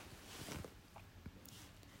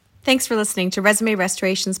Thanks for listening to Resume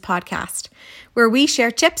Restoration's podcast, where we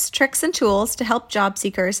share tips, tricks, and tools to help job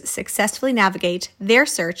seekers successfully navigate their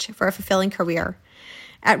search for a fulfilling career.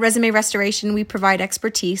 At Resume Restoration, we provide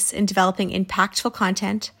expertise in developing impactful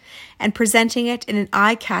content and presenting it in an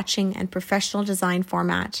eye-catching and professional design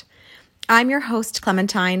format. I'm your host,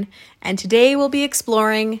 Clementine, and today we'll be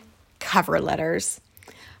exploring cover letters.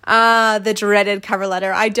 The dreaded cover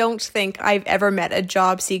letter. I don't think I've ever met a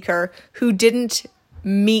job seeker who didn't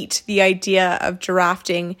meet the idea of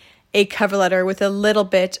drafting a cover letter with a little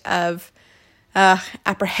bit of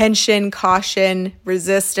apprehension, caution,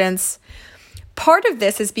 resistance. Part of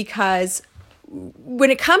this is because when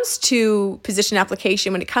it comes to position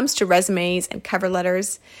application, when it comes to resumes and cover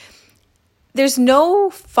letters, there's no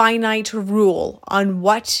finite rule on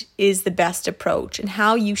what is the best approach and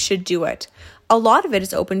how you should do it. A lot of it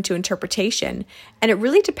is open to interpretation, and it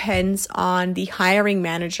really depends on the hiring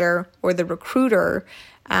manager or the recruiter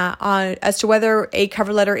as to whether a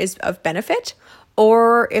cover letter is of benefit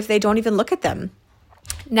or if they don't even look at them.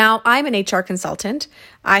 Now, I'm an HR consultant.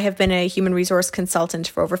 I have been a human resource consultant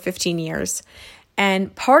for over 15 years,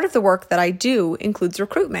 and part of the work that I do includes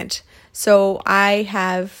recruitment. So I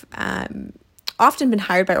have often been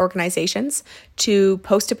hired by organizations to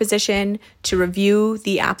post a position, to review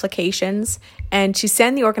the applications, and to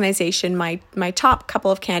send the organization my top couple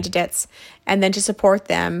of candidates, and then to support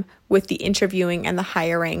them with the interviewing and the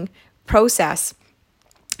hiring process.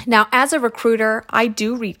 Now, as a recruiter, I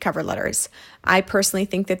do read cover letters. I personally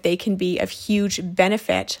think that they can be of huge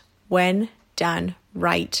benefit when done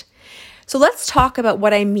right. So let's talk about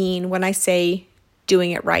what I mean when I say doing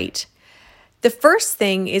it right. The first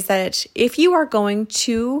thing is that if you are going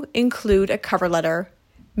to include a cover letter,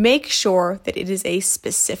 make sure that it is a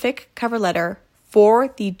specific cover letter for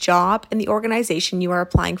the job and the organization you are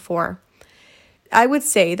applying for. I would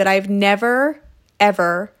say that I've never,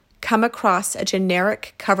 ever come across a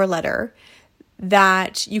generic cover letter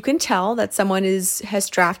that you can tell that someone has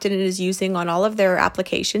drafted and is using on all of their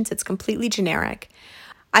applications. It's completely generic.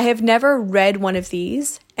 I have never read one of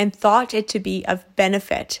these and thought it to be of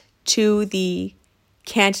benefit to the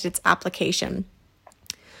candidate's application.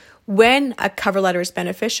 When a cover letter is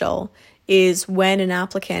beneficial is when an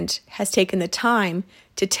applicant has taken the time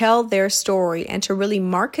to tell their story and to really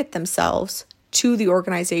market themselves to the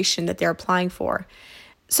organization that they're applying for.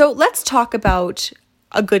 So let's talk about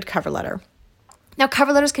a good cover letter. Now,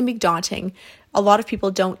 cover letters can be daunting. A lot of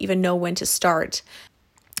people don't even know when to start.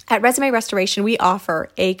 At Resume Restoration, we offer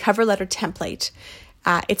a cover letter template.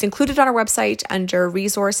 It's included on our website under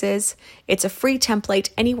resources. It's a free template.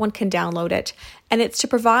 Anyone can download it. And it's to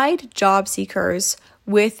provide job seekers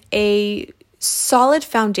with a solid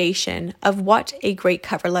foundation of what a great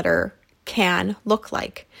cover letter can look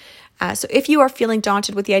like. So if you are feeling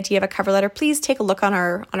daunted with the idea of a cover letter, please take a look on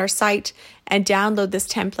our site and download this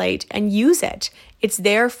template and use it. It's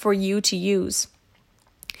there for you to use.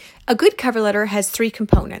 A good cover letter has three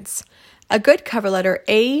components. A good cover letter,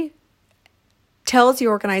 tells the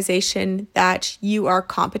organization that you are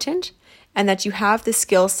competent and that you have the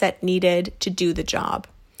skill set needed to do the job.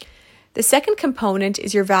 The second component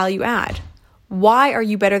is your value add. Why are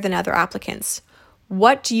you better than other applicants?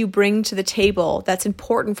 What do you bring to the table that's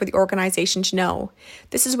important for the organization to know?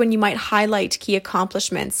 This is when you might highlight key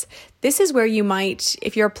accomplishments. This is where you might,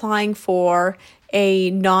 if you're applying for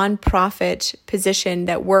a nonprofit position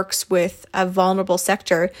that works with a vulnerable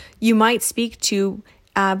sector, you might speak to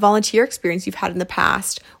volunteer experience you've had in the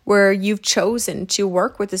past where you've chosen to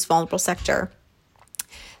work with this vulnerable sector.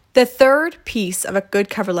 The third piece of a good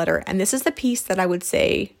cover letter, and this is the piece that I would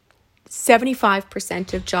say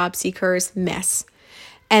 75% of job seekers miss,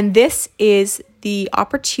 and this is the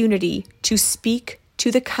opportunity to speak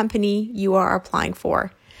to the company you are applying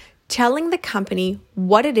for, telling the company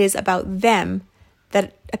what it is about them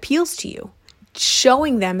that appeals to you,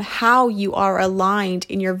 showing them how you are aligned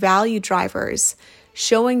in your value drivers,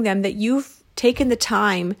 showing them that you've taken the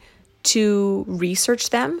time to research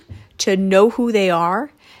them, to know who they are,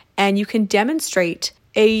 and you can demonstrate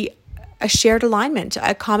a shared alignment,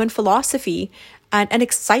 a common philosophy, and an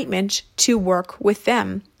excitement to work with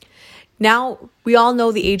them. Now, we all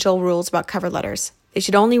know the age-old rules about cover letters. They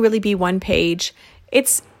should only really be one page.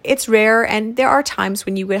 It's rare, and there are times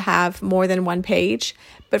when you would have more than one page,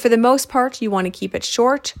 but for the most part, you want to keep it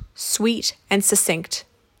short, sweet, and succinct.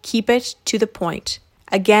 Keep it to the point.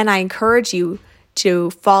 Again, I encourage you to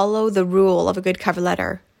follow the rule of a good cover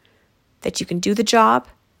letter, that you can do the job,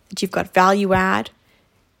 that you've got value add,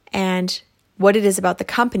 and what it is about the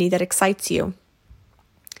company that excites you.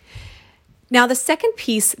 Now, the second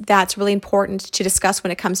piece that's really important to discuss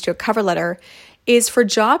when it comes to a cover letter is for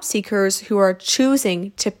job seekers who are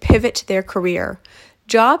choosing to pivot their career,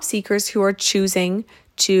 job seekers who are choosing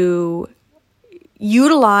to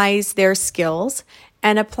utilize their skills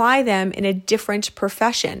and apply them in a different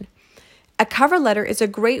profession. A cover letter is a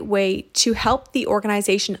great way to help the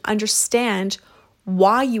organization understand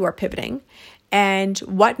why you are pivoting and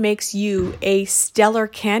what makes you a stellar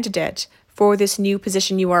candidate for this new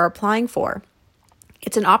position you are applying for.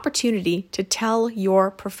 It's an opportunity to tell your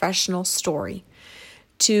professional story,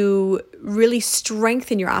 to really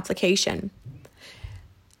strengthen your application.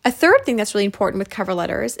 A third thing that's really important with cover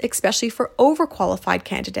letters, especially for overqualified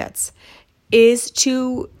candidates, is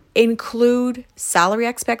to include salary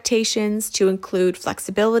expectations, to include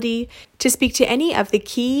flexibility, to speak to any of the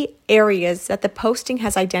key areas that the posting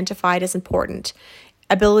has identified as important.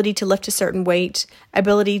 Ability to lift a certain weight,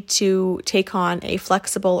 ability to take on a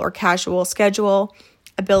flexible or casual schedule,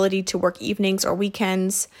 ability to work evenings or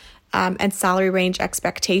weekends, and salary range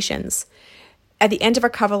expectations. At the end of our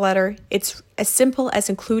cover letter, it's as simple as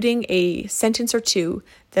including a sentence or two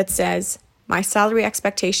that says, my salary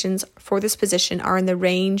expectations for this position are in the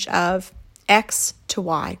range of X to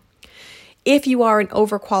Y. If you are an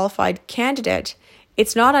overqualified candidate,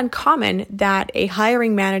 it's not uncommon that a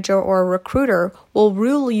hiring manager or a recruiter will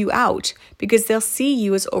rule you out because they'll see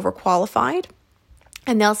you as overqualified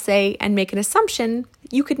and they'll say and make an assumption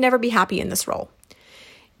you could never be happy in this role.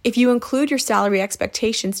 If you include your salary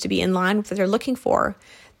expectations to be in line with what they're looking for,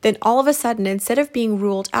 then all of a sudden, instead of being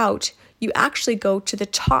ruled out, you actually go to the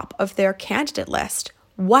top of their candidate list.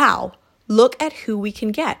 Wow, look at who we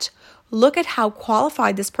can get. Look at how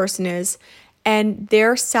qualified this person is, and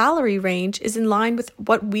their salary range is in line with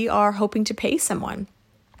what we are hoping to pay someone.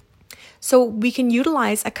 So we can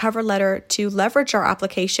utilize a cover letter to leverage our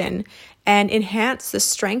application and enhance the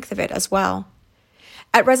strength of it as well.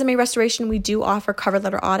 At Resume Restoration, we do offer cover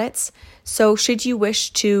letter audits. So should you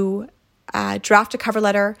wish to draft a cover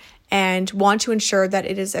letter and want to ensure that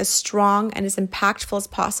it is as strong and as impactful as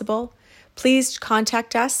possible, please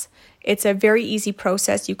contact us. It's a very easy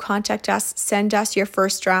process. You contact us, send us your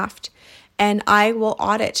first draft, and I will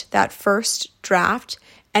audit that first draft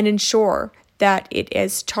and ensure that it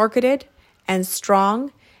is targeted and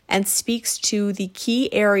strong and speaks to the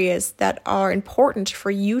key areas that are important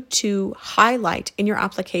for you to highlight in your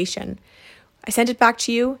application. I send it back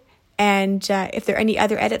to you, and if there are any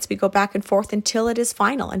other edits, we go back and forth until it is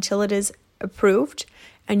final, until it is approved,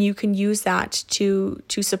 and you can use that to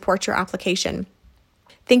support your application.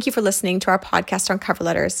 Thank you for listening to our podcast on cover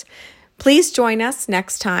letters. Please join us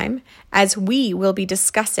next time as we will be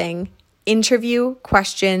discussing Interview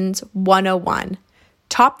Questions 101,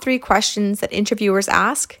 top 3 questions that interviewers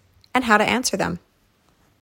ask and how to answer them.